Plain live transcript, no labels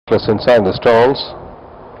inside the stalls,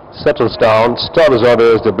 settles down. Start his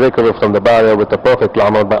orders, the breakaway from the barrier with a perfect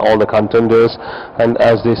climb out by all the contenders, and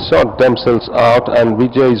as they sort themselves out, and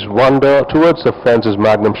Vijay's Wonder towards the fence is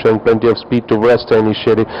Magnum, showing plenty of speed to rest the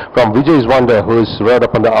initiative from Vijay's Wonder, who is right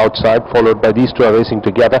up on the outside, followed by these two are racing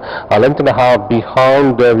together. A length and a half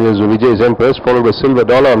behind there is Vijay's Empress, followed by Silver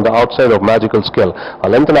Dollar on the outside of Magical Skill. A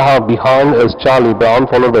length and a half behind is Charlie Brown,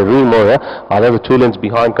 followed by Remoya. Another 2 lengths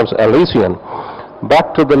behind comes Elysian.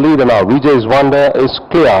 Back to the leader now. Vijay's Wonder is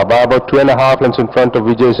clear by about 2.5 lengths in front of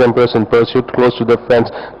Vijay's Empress in pursuit, close to the fence.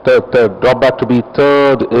 Third drop back to be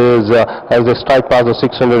third is as they strike past the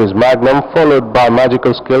 600 is Magnum, followed by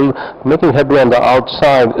Magical Skill. Making headway on the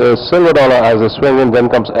outside is Silver Dollar as they swing in.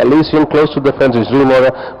 Then comes Elysian. Close to the fence is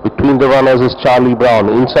Remora. Between the runners is Charlie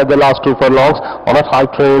Brown. Inside the last 2 furlongs on at high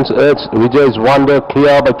trains, it's Vijay's Wonder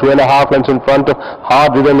clear by 2.5 lengths in front of.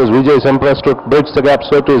 Hard ridden is Vijay's Empress to bridge the gap.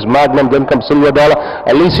 So too is Magnum. Then comes Silver Dollar.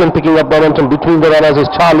 Elysian picking up momentum. Between the runners is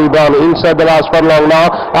Charlie Brown. Inside the last furlong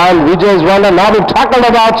now, and Vijay's Wonder now being tackled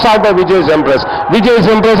on the outside by Vijay's Empress. Vijay's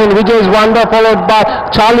Empress and Vijay's Wonder, followed by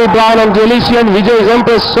Charlie Brown and Elysian. Vijay's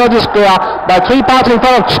Empress surges clear by 3 parts in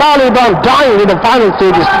front of Charlie Brown, dying in the final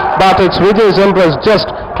stages, but it's Vijay's Empress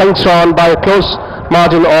just clings on by a close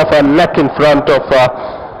margin of a neck in front of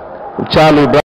Charlie Brown.